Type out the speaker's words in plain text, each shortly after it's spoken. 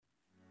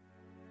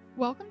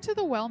Welcome to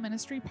the Well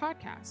Ministry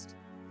Podcast.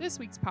 This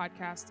week's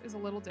podcast is a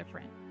little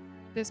different.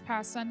 This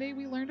past Sunday,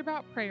 we learned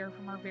about prayer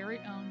from our very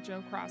own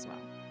Joe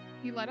Croswell.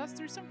 He led us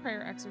through some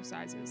prayer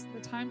exercises, the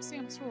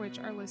timestamps for which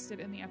are listed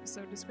in the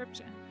episode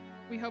description.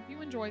 We hope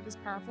you enjoy this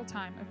powerful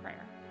time of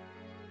prayer.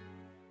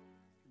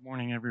 Good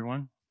morning,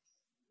 everyone.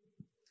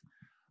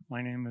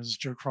 My name is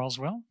Joe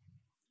Croswell,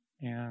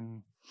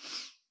 and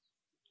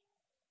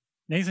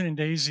Nathan and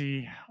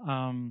Daisy,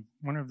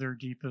 one of their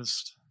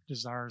deepest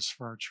desires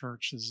for our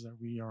church is that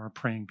we are a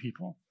praying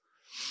people.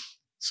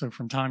 So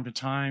from time to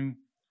time,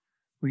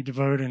 we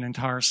devote an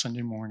entire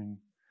Sunday morning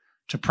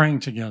to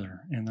praying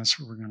together, and that's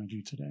what we're going to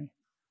do today.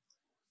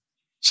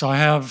 So I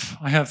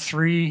have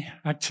three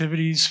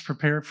activities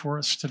prepared for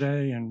us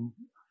today, and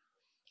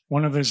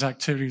one of those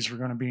activities we're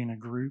going to be in a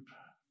group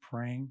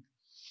praying.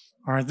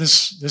 All right,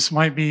 this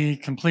might be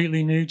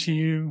completely new to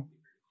you,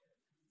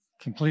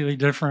 completely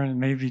different,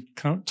 maybe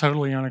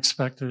totally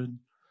unexpected.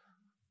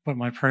 But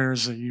my prayer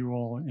is that you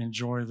will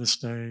enjoy this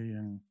day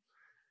and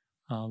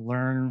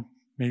learn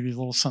maybe a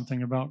little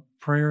something about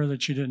prayer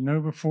that you didn't know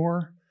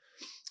before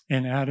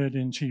and add it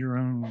into your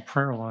own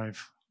prayer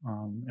life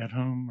at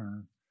home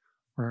or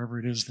wherever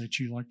it is that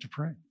you like to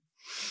pray.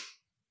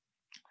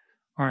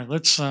 All right,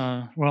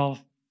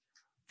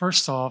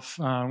 first off,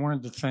 I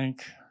wanted to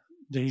thank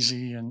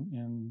Daisy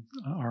and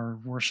our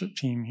worship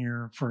team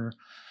here for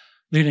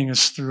leading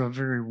us through a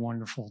very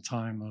wonderful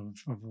time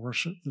of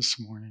worship this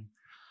morning.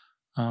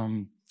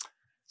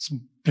 It's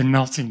been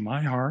melting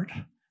my heart.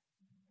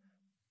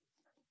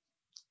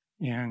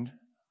 And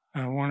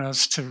I want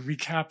us to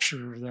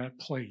recapture that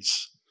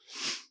place,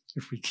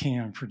 if we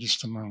can, for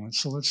just a moment.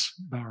 So let's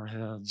bow our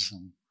heads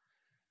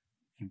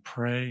and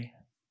pray.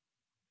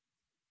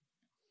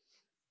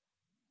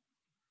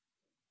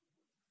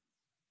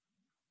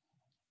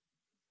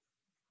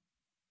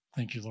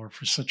 Thank you, Lord,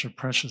 for such a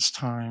precious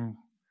time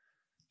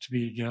to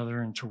be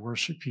together and to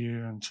worship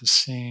you and to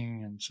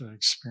sing and to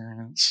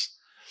experience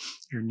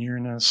your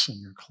nearness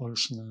and your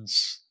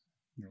closeness,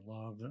 your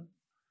love that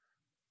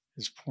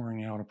is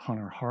pouring out upon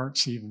our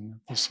hearts even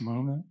at this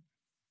moment.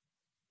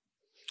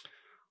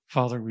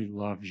 Father, we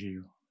love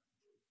you.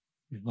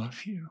 We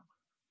love you.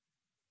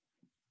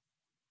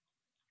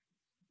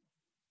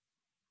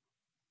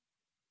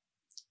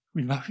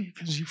 We love you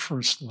because you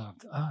first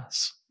loved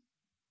us.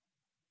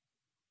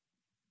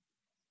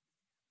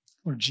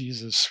 Lord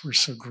Jesus, we're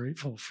so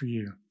grateful for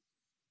you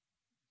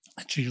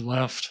that you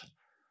left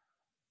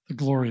the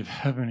glory of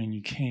heaven and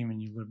you came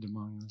and you lived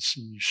among us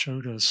and you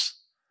showed us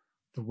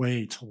the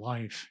way to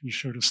life. You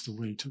showed us the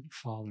way to the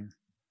Father.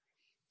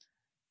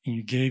 And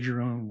you gave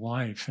your own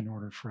life in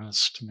order for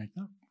us to make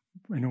that,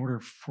 in order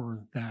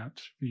for that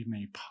to be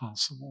made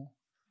possible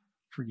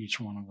for each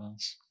one of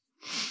us.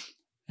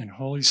 And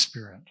Holy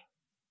Spirit,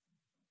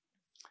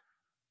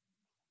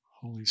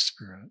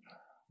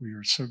 we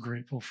are so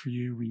grateful for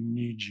you. We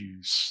need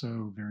you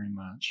so very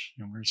much.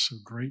 And we're so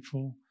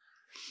grateful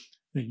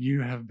that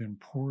you have been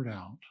poured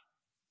out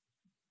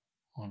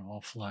on all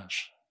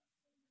flesh.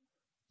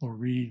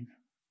 Lord,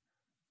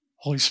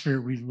 Holy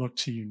Spirit, we look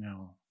to you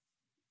now.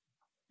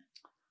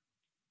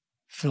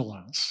 Fill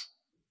us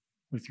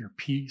with your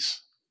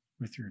peace,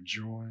 with your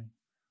joy,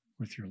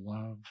 with your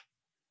love,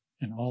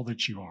 and all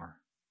that you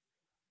are.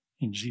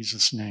 In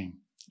Jesus' name,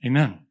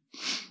 amen.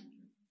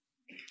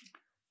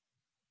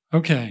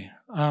 Okay.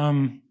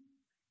 Have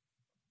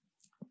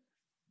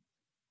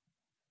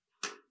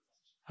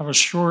a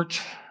short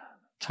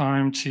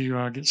time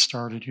to get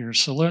started here.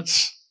 So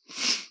let's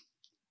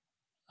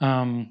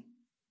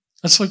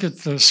look at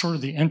the sort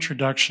of the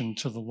introduction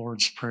to the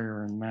Lord's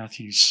Prayer in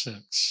Matthew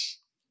 6.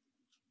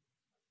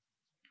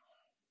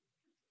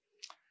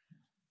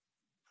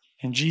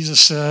 And Jesus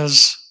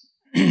says,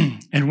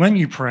 and when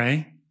you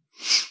pray,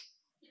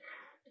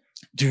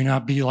 do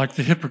not be like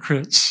the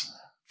hypocrites,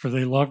 for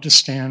they love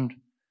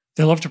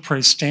to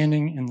pray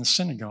standing in the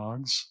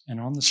synagogues and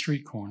on the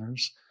street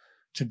corners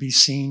to be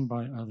seen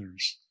by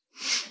others.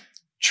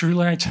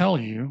 Truly, I tell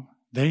you,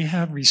 they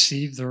have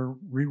received their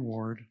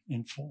reward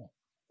in full.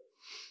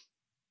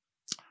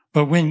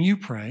 But when you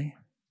pray,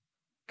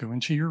 go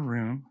into your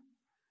room,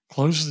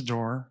 close the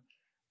door,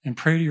 and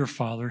pray to your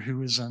Father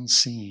who is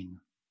unseen.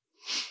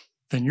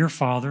 Then your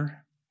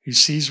Father, who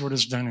sees what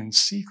is done in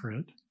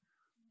secret,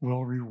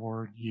 will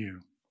reward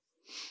you.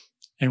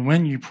 And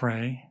when you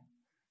pray,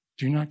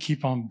 do not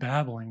keep on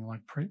babbling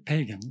like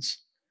pagans,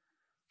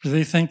 for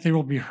they think they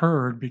will be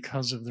heard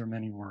because of their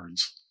many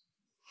words.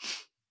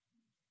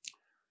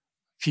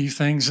 A few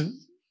things that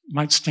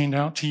might stand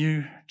out to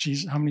you.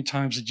 Jesus, how many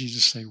times did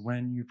Jesus say,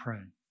 when you pray?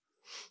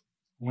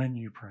 When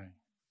you pray.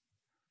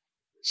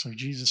 So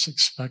Jesus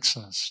expects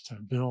us to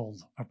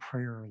build a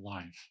prayer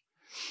life.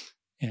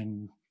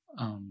 And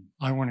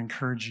I want to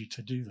encourage you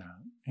to do that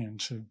and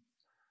to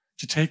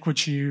take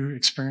what you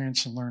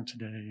experience and learn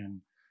today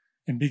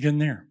and begin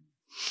there.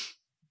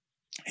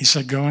 He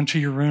said, go into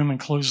your room and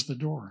close the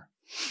door.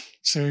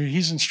 So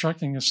he's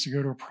instructing us to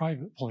go to a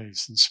private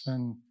place and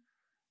spend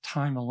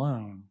time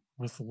alone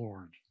with the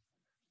Lord.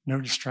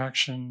 No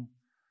distraction,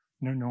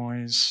 no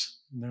noise,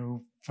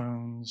 no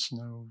phones,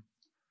 no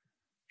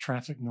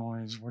traffic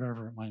noise,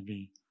 whatever it might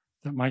be,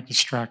 that might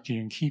distract you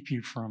and keep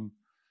you from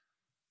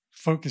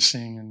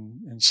focusing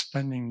and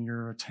spending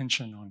your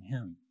attention on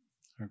him,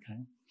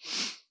 okay?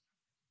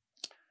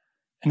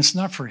 And it's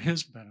not for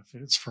his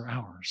benefit, it's for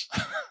ours,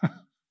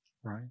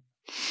 right?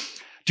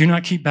 Do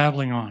not keep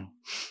babbling on.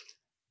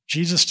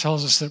 Jesus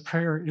tells us that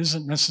prayer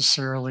isn't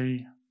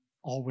necessarily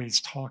always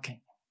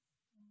talking,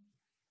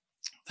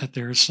 that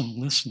there is some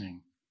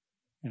listening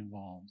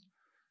involved.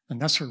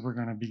 And that's where we're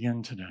going to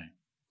begin today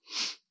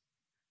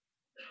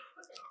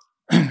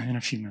in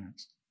a few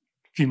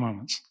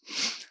moments.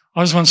 I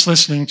was once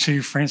listening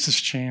to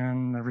Francis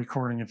Chan, a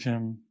recording of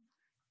him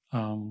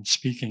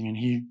speaking, and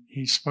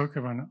he spoke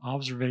of an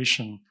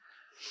observation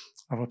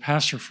of a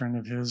pastor friend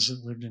of his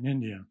that lived in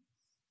India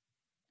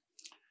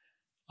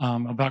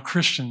about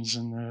Christians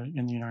in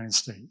the United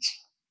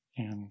States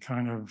and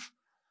kind of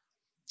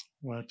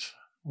what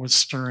was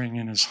stirring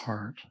in his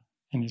heart.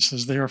 And he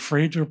says they are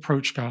afraid to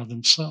approach God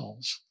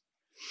themselves,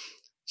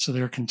 so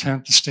they're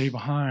content to stay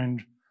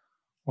behind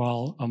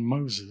while a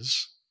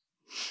Moses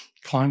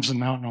climbs the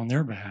mountain on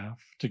their behalf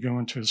to go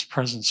into his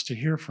presence to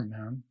hear from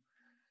him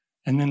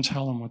and then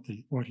tell him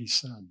what he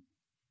said.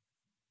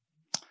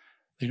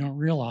 They don't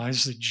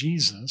realize that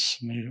Jesus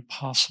made it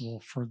possible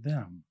for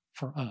them,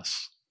 for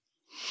us,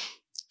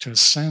 to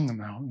ascend the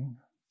mountain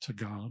to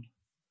God,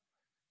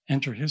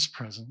 enter his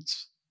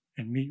presence,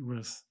 and meet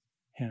with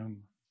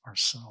him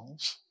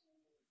ourselves.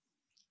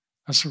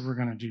 That's what we're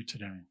going to do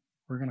today.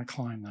 We're going to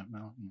climb that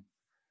mountain.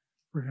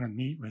 We're going to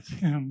meet with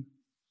him.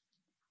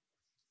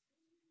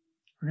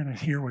 We're going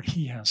to hear what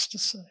he has to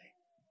say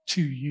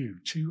to you,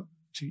 to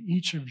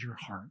each of your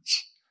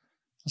hearts.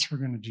 That's what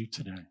we're going to do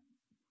today.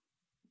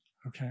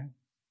 Okay?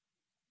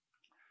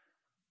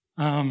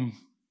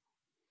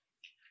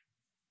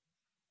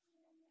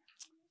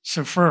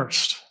 So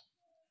first,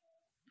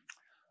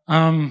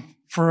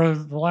 for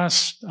the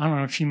last,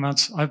 a few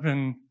months,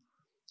 the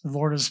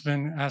Lord has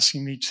been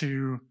asking me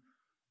to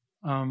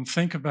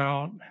think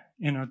about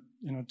in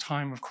a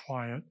time of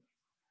quiet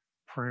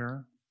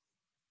prayer,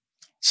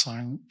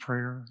 silent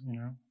prayer,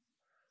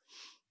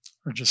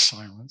 or just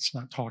silence,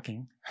 not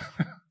talking,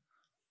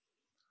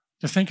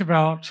 to think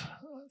about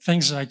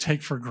things that I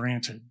take for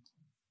granted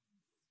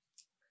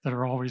that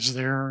are always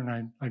there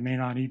and I may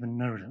not even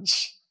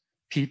notice.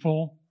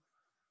 People,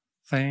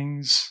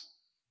 things,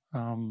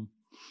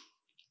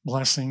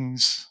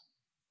 blessings,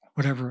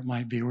 whatever it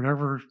might be,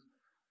 whatever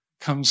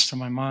comes to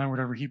my mind,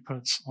 whatever he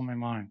puts on my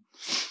mind.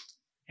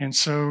 And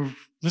so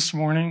this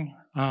morning,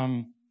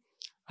 I'd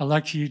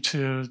like you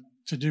to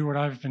do what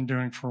I've been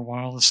doing for a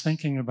while, is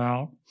thinking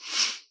about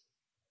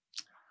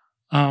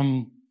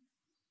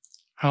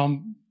how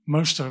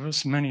most of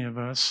us, many of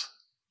us,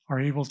 are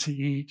able to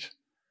eat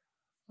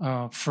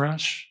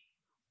fresh,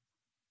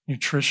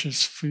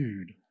 nutritious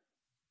food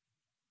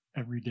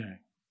every day,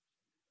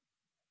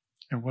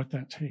 and what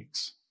that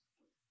takes.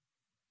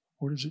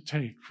 What does it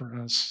take for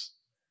us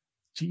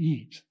to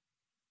eat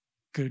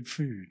good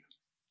food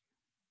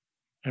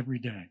every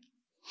day?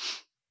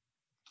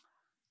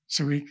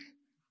 So we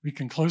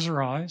can close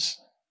our eyes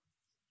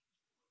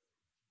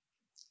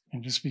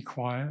and just be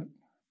quiet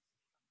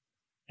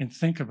and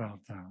think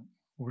about that.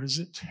 What does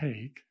it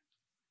take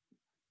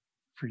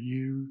for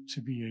you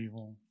to be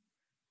able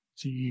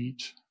to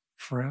eat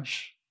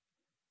fresh,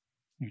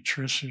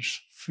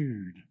 nutritious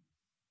food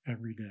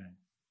every day?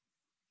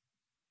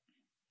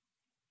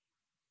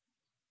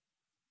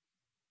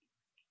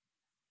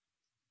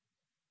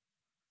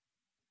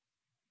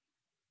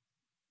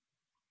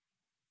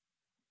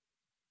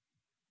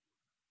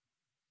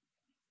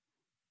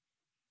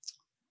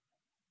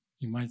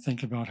 You might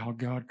think about how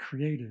God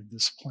created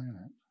this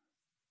planet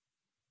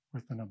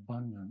with an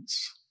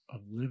abundance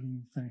of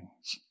living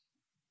things.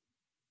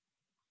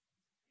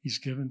 He's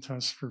given to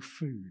us for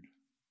food.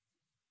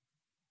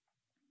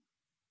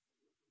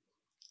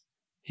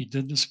 He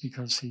did this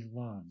because he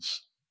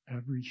loves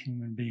every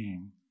human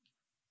being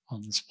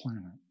on this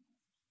planet.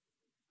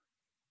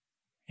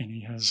 And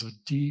he has a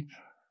deep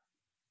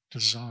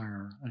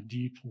desire, a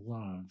deep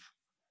love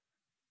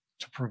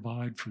to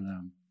provide for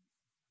them,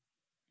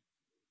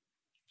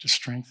 to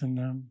strengthen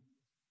them,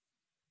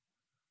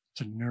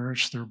 to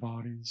nourish their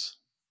bodies,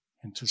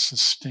 and to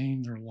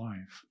sustain their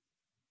life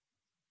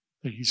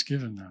that he's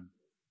given them.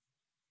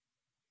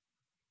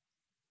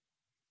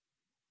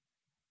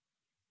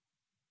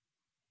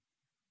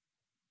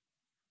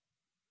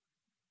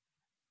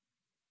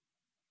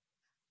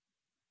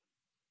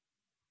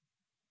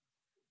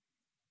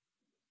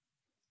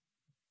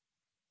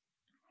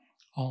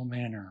 All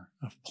manner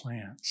of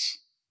plants,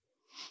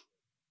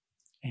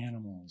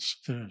 animals,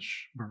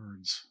 fish,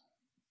 birds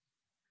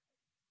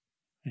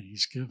that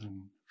he's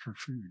given for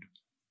food.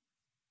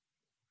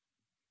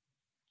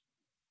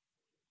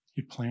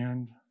 He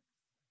planned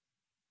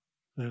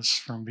this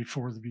from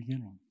before the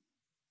beginning,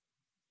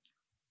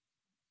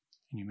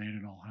 and he made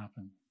it all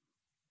happen.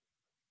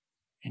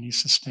 And he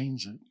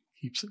sustains it,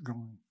 keeps it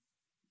going.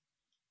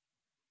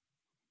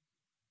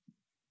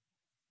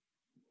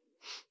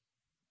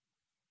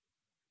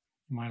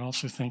 You might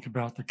also think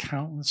about the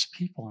countless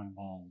people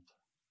involved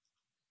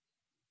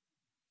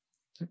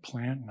that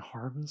plant and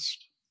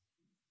harvest,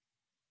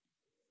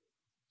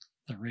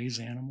 that raise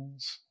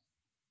animals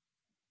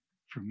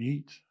for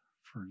meat,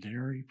 for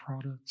dairy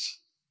products.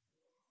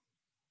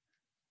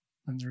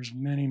 And there's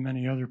many,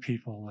 many other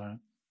people that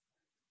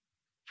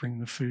bring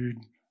the food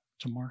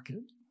to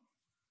market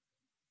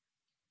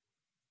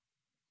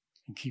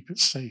and keep it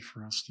safe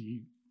for us to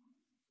eat.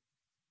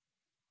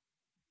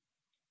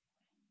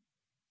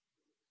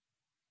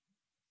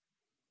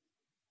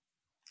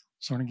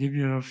 So I'm going to give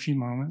you a few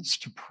moments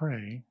to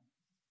pray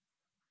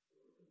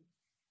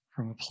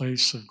from a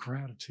place of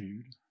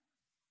gratitude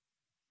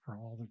for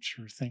all that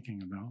you're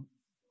thinking about,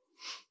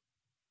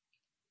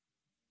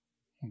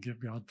 and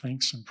give God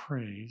thanks and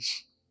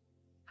praise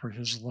for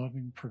his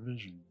loving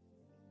provision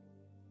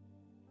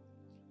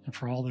and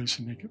for all those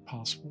who make it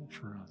possible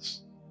for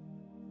us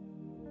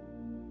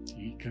to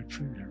eat good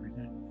food every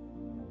day.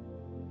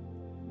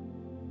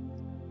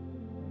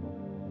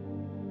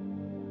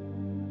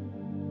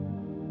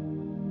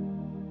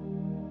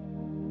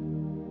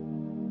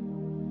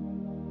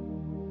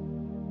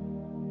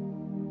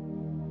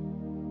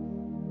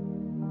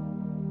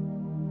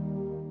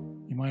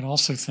 You might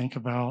also think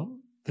about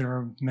there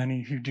are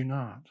many who do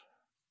not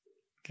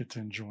get to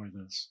enjoy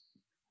this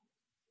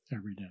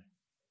every day.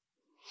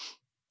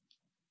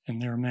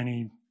 And there are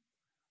many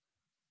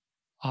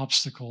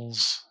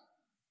obstacles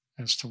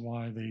as to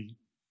why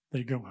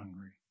they go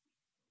hungry.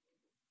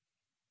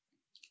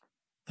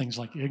 Things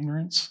like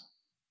ignorance,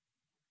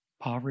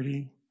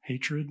 poverty,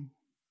 hatred,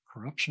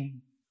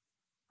 corruption,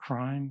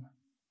 crime,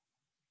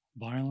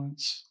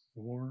 violence,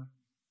 war.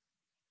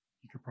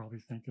 You could probably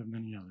think of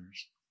many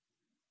others.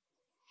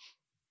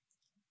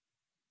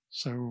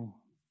 So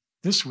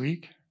this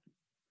week,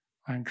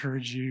 I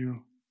encourage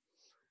you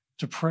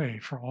to pray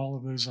for all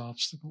of those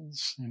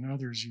obstacles and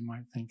others you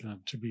might think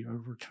of to be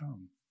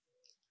overcome.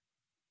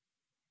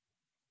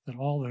 That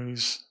all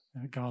those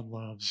that God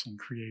loves and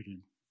created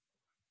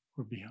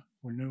would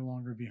no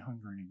longer be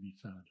hungry and be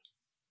fed.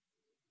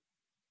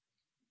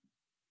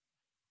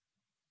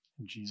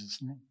 In Jesus'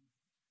 name.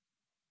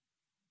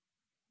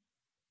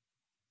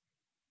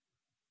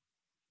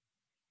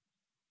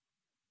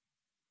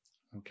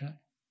 Okay.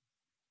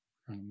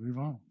 We're going to move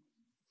on.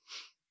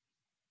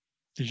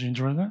 Did you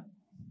enjoy that?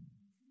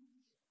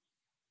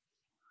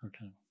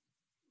 Okay.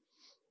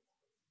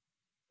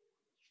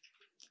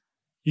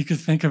 You could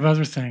think of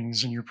other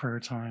things in your prayer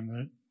time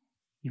that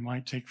you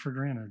might take for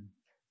granted.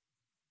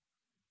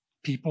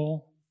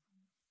 People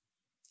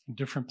in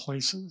different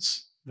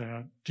places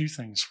that do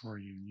things for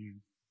you, and you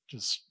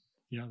just,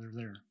 yeah, they're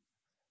there.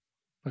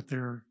 But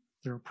they're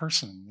a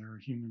person, they're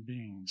a human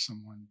being,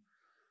 someone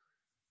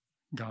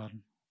God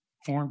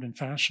formed and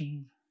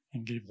fashioned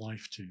and gave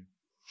life to.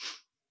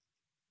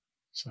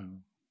 So,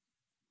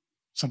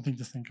 something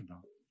to think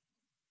about.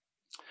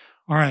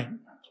 All right,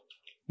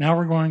 now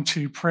we're going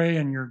to pray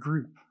in your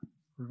group.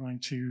 We're going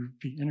to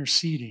be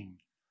interceding.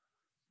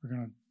 We're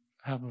going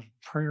to have a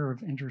prayer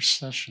of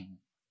intercession,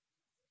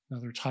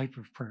 another type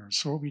of prayer.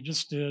 So what we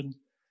just did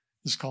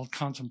is called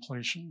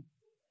contemplation,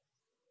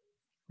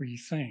 where you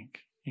think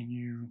and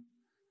you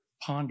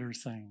ponder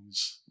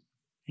things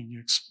and you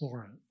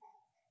explore it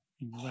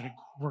and you let it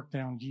work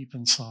down deep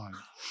inside.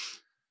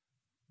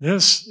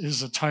 This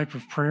is a type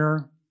of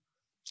prayer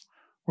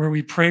where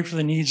we pray for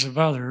the needs of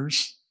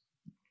others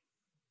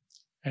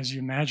as you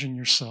imagine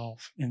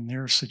yourself in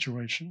their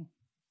situation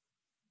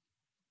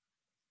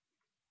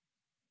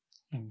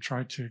and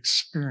try to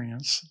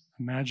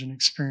imagine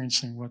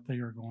experiencing what they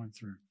are going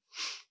through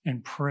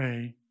and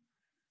pray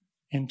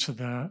into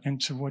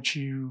what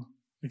you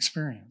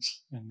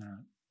experience in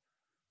that,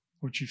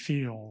 what you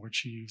feel,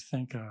 what you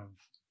think of,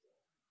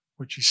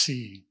 what you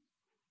see.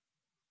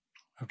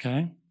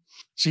 Okay?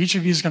 So each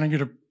of you is going to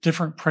get a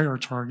different prayer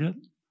target,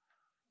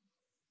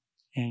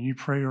 and you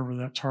pray over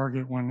that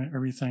target when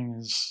everything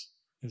is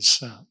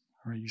set,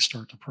 or you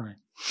start to pray.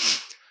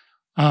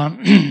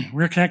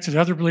 We're connected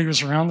to other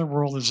believers around the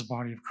world as a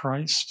body of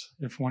Christ.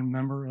 If one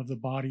member of the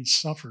body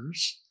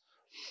suffers,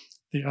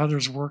 the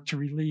others work to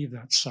relieve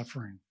that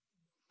suffering.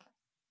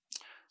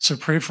 So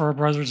pray for our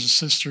brothers and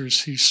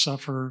sisters who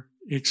suffer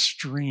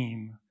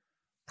extreme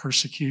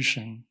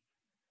persecution.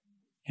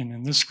 And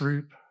in this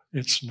group,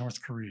 it's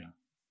North Korea.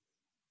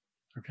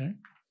 Okay?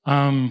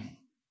 I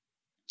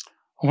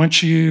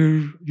want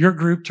your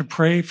group to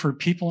pray for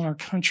people in our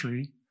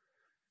country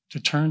to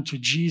turn to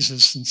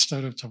Jesus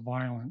instead of to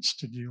violence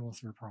to deal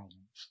with their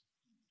problems.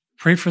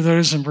 Pray for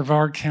those in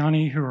Brevard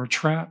County who are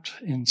trapped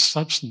in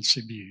substance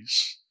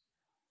abuse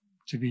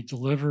to be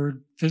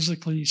delivered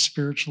physically,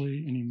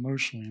 spiritually, and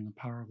emotionally in the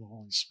power of the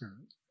Holy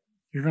Spirit.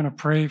 You're going to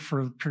pray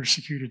for the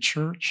persecuted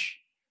church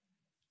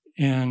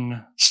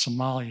in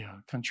Somalia,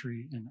 a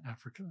country in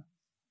Africa.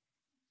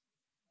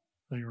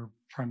 They are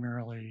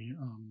primarily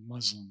a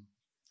Muslim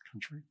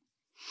country.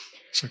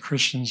 So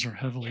Christians are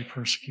heavily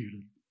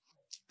persecuted.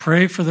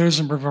 Pray for those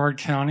in Brevard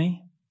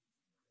County,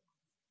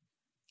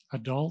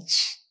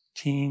 adults,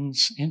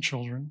 teens, and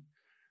children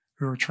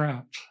who are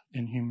trapped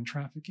in human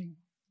trafficking.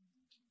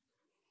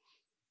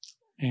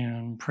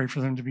 and pray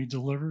for them to be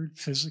delivered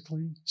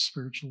physically,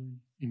 spiritually,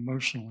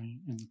 emotionally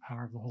in the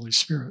power of the Holy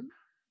Spirit.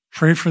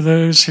 Pray for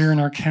those here in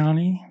our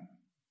county,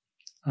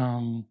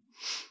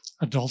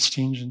 adults,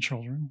 teens, and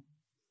children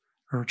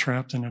who are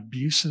trapped in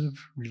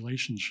abusive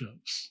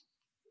relationships.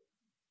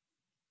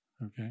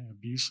 Okay,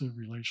 abusive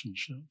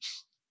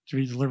relationships. To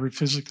be delivered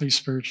physically,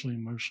 spiritually,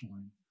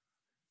 emotionally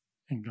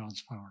in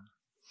God's power.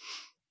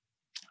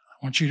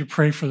 I want you to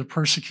pray for the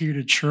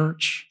persecuted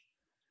church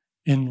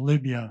in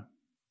Libya.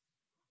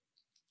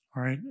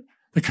 All right.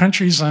 The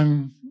countries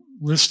I'm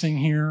listing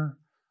here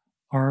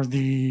are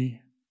the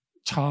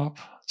top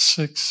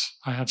 6.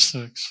 I have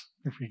 6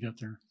 if we get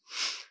there.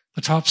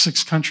 The top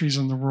 6 countries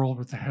in the world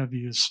with the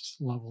heaviest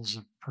levels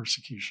of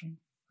persecution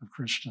of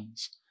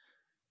Christians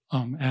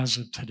as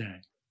of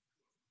today.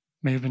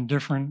 May have been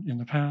different in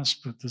the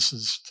past, but this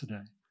is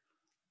today.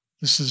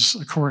 This is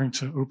according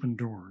to Open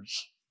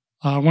Doors.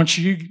 I want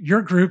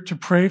your group to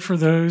pray for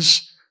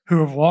those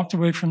who have walked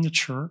away from the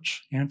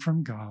church and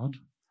from God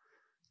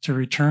to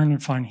return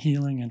and find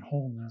healing and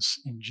wholeness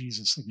in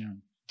Jesus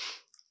again.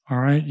 All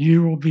right,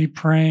 you will be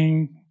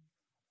praying,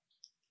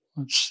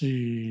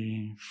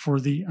 for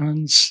the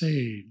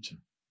unsaved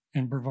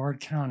in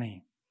Brevard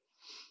County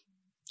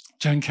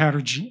to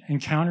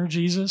encounter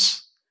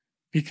Jesus,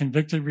 be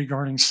convicted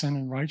regarding sin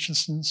and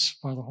righteousness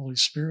by the Holy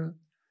Spirit,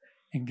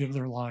 and give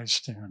their lives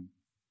to Him.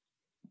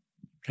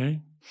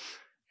 Okay?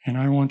 And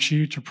I want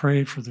you to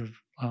pray for the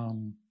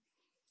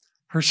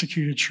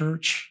persecuted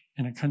church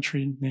in a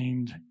country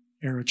named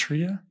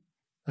Eritrea.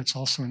 That's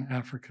also in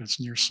Africa. It's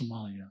near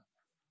Somalia.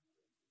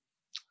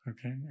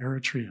 Okay?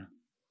 Eritrea.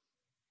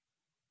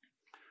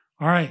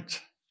 All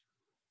right.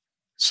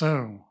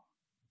 So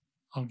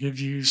I'll give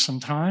you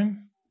some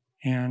time,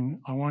 and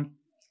I want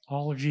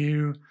all of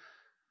you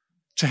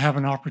to have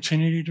an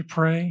opportunity to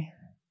pray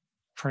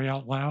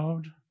out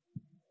loud,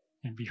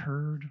 and be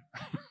heard.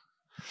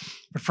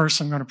 But first,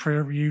 I'm going to pray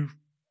over you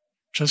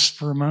just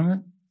for a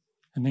moment,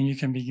 and then you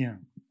can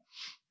begin.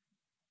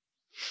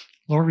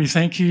 Lord, we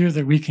thank you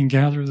that we can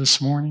gather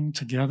this morning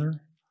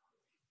together,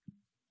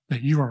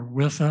 that you are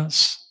with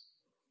us.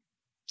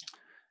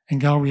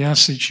 And God, we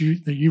ask that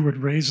you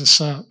would raise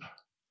us up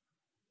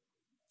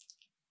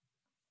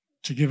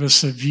to give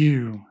us a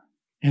view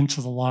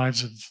into the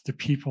lives of the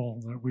people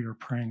that we are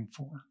praying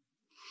for,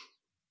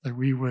 that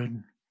we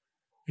would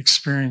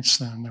experience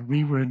them, that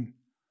we would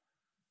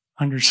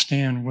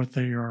understand what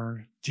they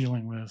are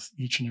dealing with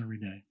each and every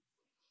day.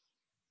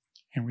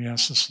 And we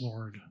ask this,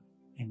 Lord,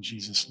 in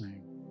Jesus'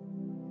 name.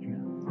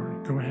 Amen. All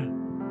right, go ahead.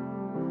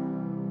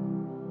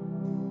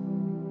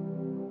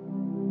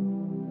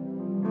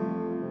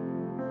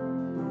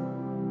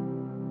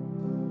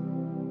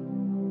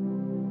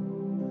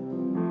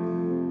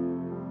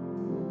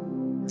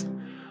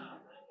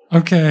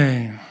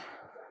 Okay,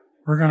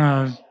 we're going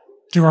to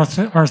do our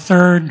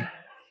third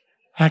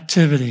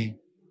activity.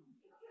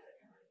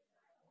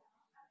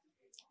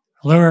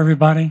 Hello,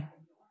 everybody.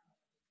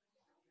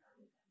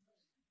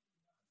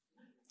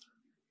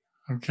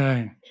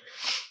 Okay.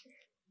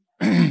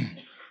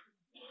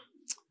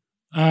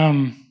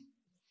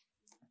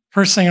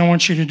 First thing I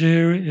want you to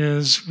do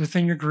is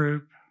within your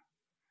group,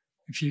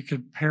 if you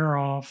could pair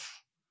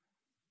off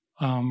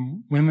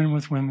women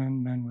with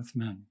women, men with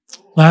men.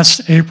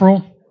 Last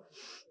April,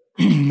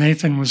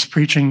 Nathan was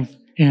preaching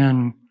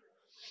in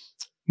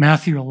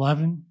Matthew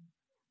 11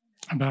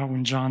 about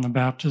when John the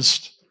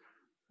Baptist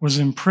was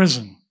in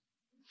prison.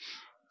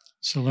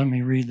 So let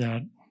me read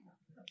that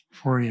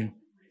for you.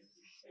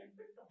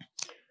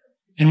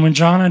 And when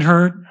John had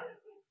heard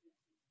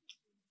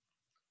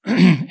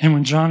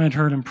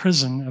in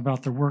prison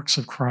about the works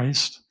of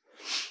Christ,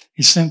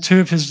 he sent 2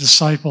 of his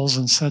disciples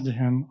and said to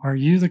him, "Are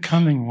you the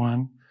coming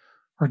one,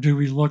 or do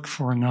we look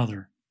for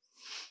another?"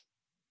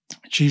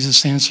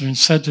 Jesus answered and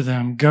said to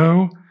them,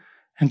 "Go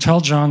and tell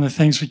John the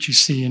things which you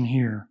see and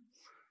hear.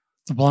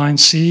 The blind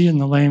see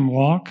and the lame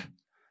walk.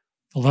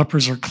 The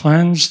lepers are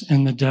cleansed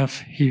and the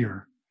deaf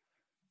hear.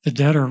 The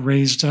dead are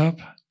raised up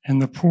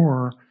and the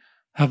poor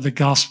have the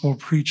gospel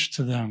preached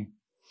to them.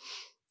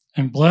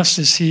 And blessed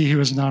is he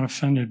who is not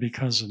offended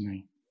because of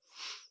me."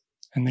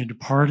 And they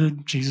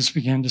departed.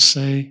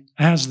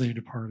 As they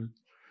departed,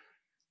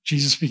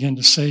 Jesus began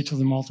to say to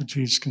the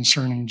multitudes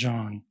concerning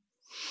John,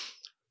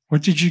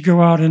 "What did you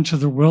go out into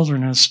the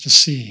wilderness to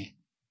see?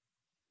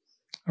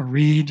 A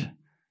reed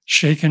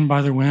shaken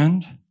by the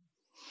wind?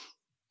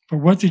 But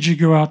what did you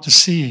go out to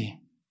see?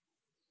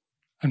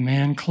 A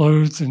man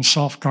clothed in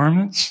soft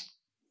garments?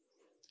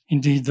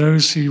 Indeed,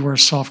 those who wear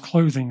soft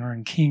clothing are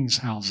in kings'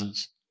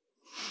 houses.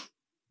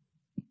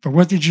 But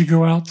what did you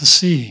go out to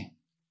see?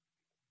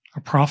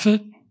 A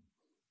prophet?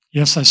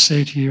 Yes, I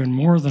say to you, and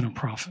more than a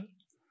prophet.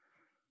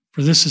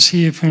 For this is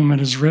he of whom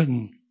it is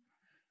written,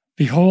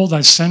 'Behold,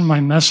 I send my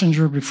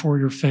messenger before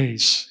your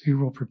face, who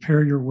will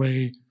prepare your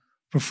way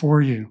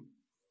before you.'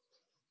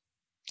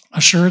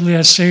 Assuredly,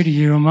 I say to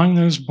you, among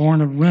those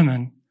born of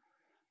women,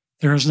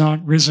 there has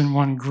not risen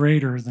one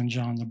greater than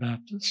John the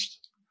Baptist.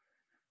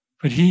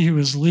 But he who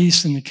is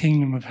least in the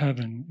kingdom of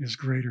heaven is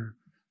greater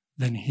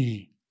than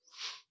he."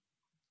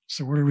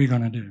 So what are we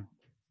going to do?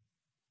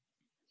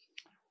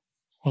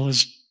 Well,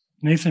 as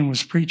Nathan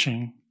was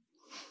preaching,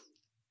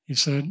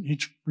 he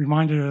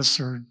reminded us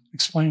or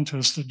explained to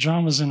us that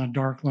John was in a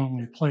dark,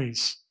 lonely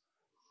place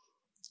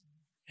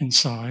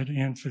inside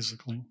and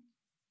physically.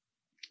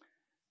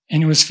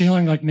 And he was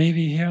feeling like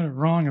maybe he had it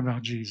wrong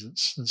about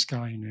Jesus, this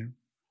guy he knew.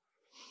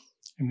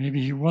 And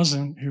maybe he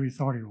wasn't who he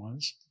thought he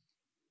was.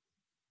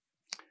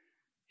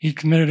 He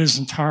committed his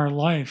entire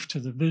life to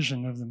the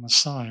vision of the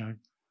Messiah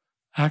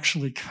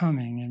actually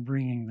coming and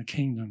bringing the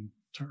kingdom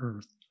to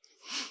earth.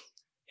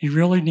 He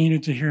really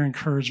needed to hear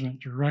encouragement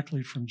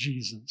directly from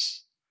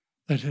Jesus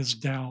that his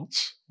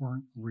doubts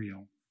weren't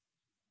real,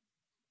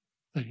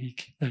 that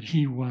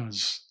he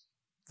was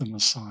the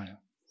Messiah.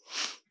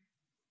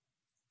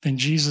 Then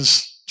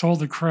Jesus told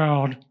the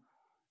crowd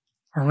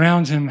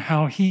around him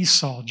how he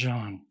saw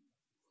John,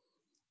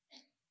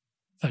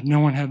 that no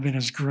one had been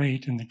as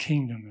great in the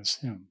kingdom as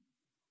him.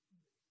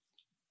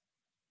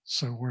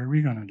 So what are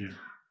we going to do?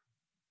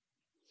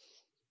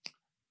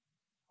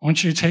 I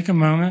want you to take a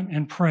moment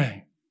and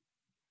pray.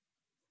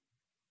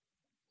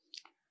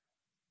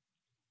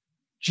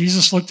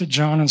 Jesus looked at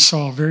John and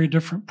saw a very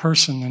different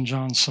person than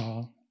John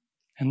saw.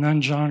 And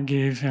then God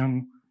gave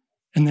him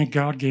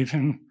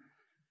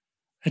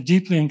a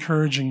deeply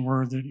encouraging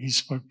word that he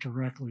spoke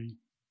directly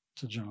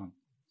to John.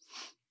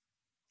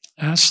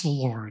 Ask the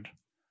Lord,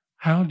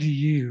 how do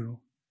you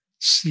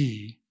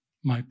see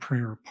my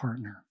prayer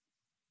partner?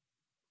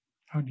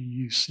 How do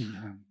you see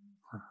him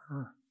or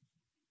her?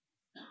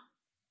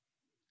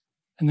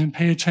 And then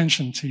pay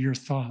attention to your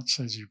thoughts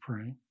as you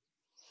pray.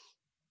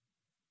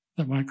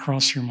 That might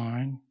cross your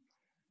mind.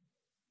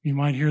 You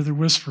might hear the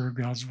whisper of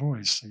God's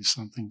voice say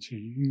something to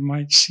you. You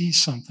might see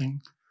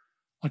something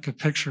like a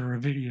picture or a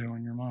video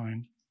in your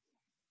mind.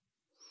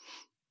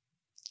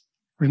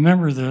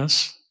 Remember,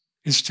 this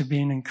is to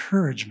be an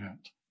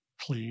encouragement,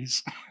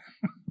 please.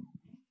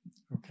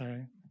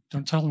 Okay?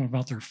 Don't tell them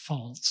about their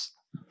faults.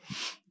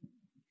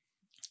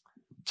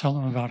 Tell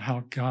them about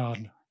how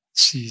God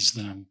sees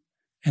them.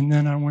 And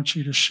then I want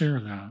you to share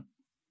that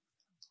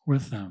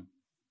with them.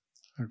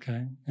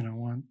 Okay? And I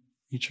want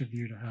each of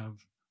you to have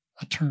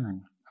a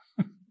turn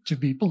to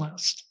be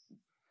blessed.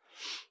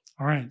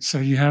 All right, so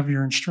you have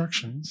your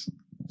instructions.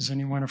 Is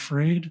anyone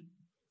afraid?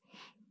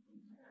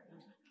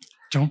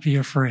 Don't be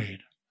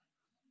afraid.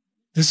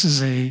 This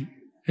is a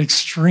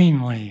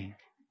extremely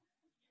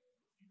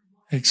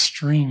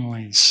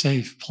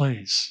safe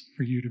place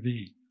for you to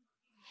be.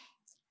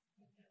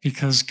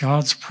 Because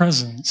God's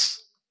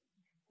presence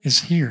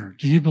is here.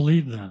 Do you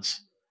believe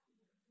this?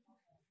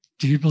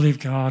 Do you believe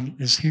God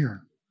is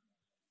here?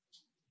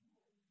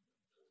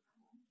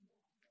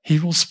 He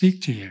will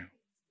speak to you.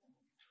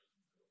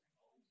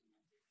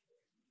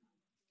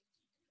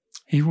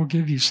 He will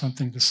give you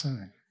something to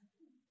say.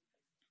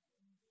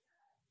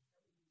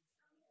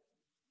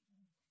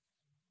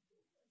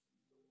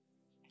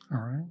 All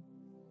right?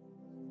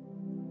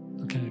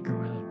 Okay, go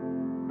ahead.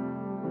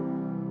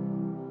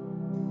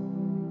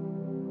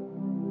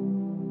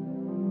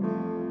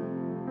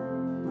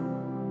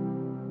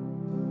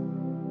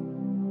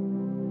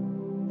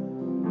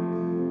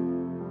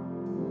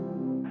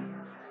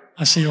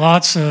 I see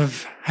lots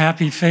of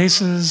happy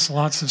faces,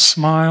 lots of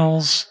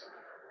smiles.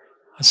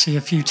 I see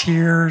a few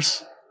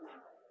tears.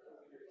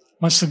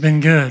 Must have been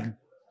good.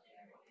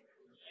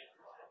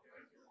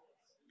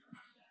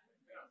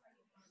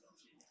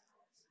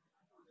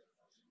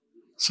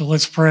 So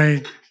let's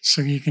pray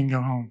so you can go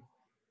home.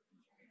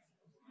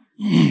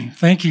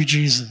 Thank you,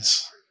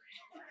 Jesus.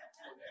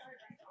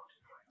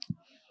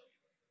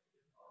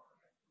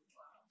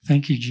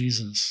 Thank you,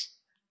 Jesus,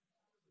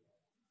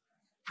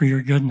 for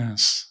your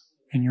goodness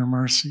and your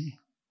mercy.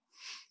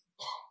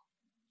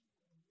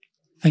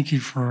 Thank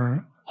you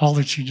for all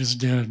that you just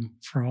did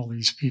for all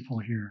these people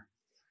here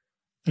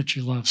that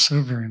you love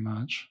so very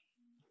much,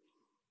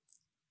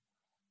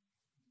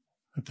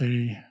 that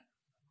they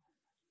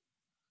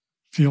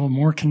feel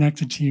more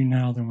connected to you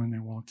now than when they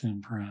walked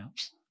in,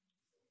 perhaps.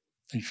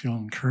 They feel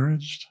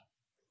encouraged.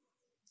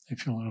 They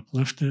feel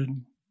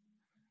uplifted.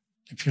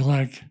 They feel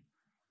like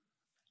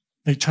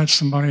they touched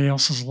somebody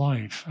else's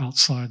life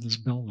outside this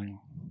building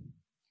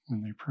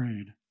when they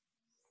prayed.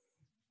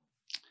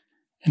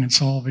 And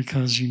it's all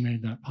because you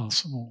made that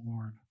possible,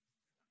 Lord.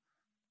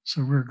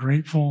 So we're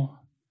grateful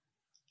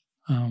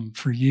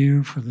for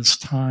you, for this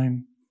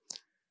time.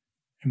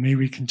 And may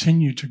we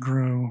continue to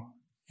grow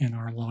in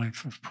our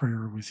life of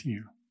prayer with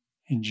you.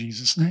 In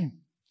Jesus' name.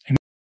 Amen.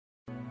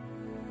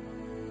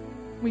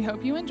 We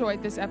hope you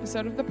enjoyed this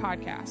episode of the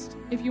podcast.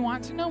 If you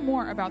want to know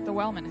more about the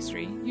Well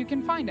Ministry, you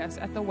can find us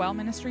at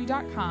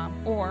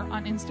thewellministry.com or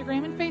on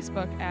Instagram and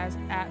Facebook as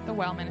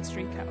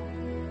 @thewellministryco.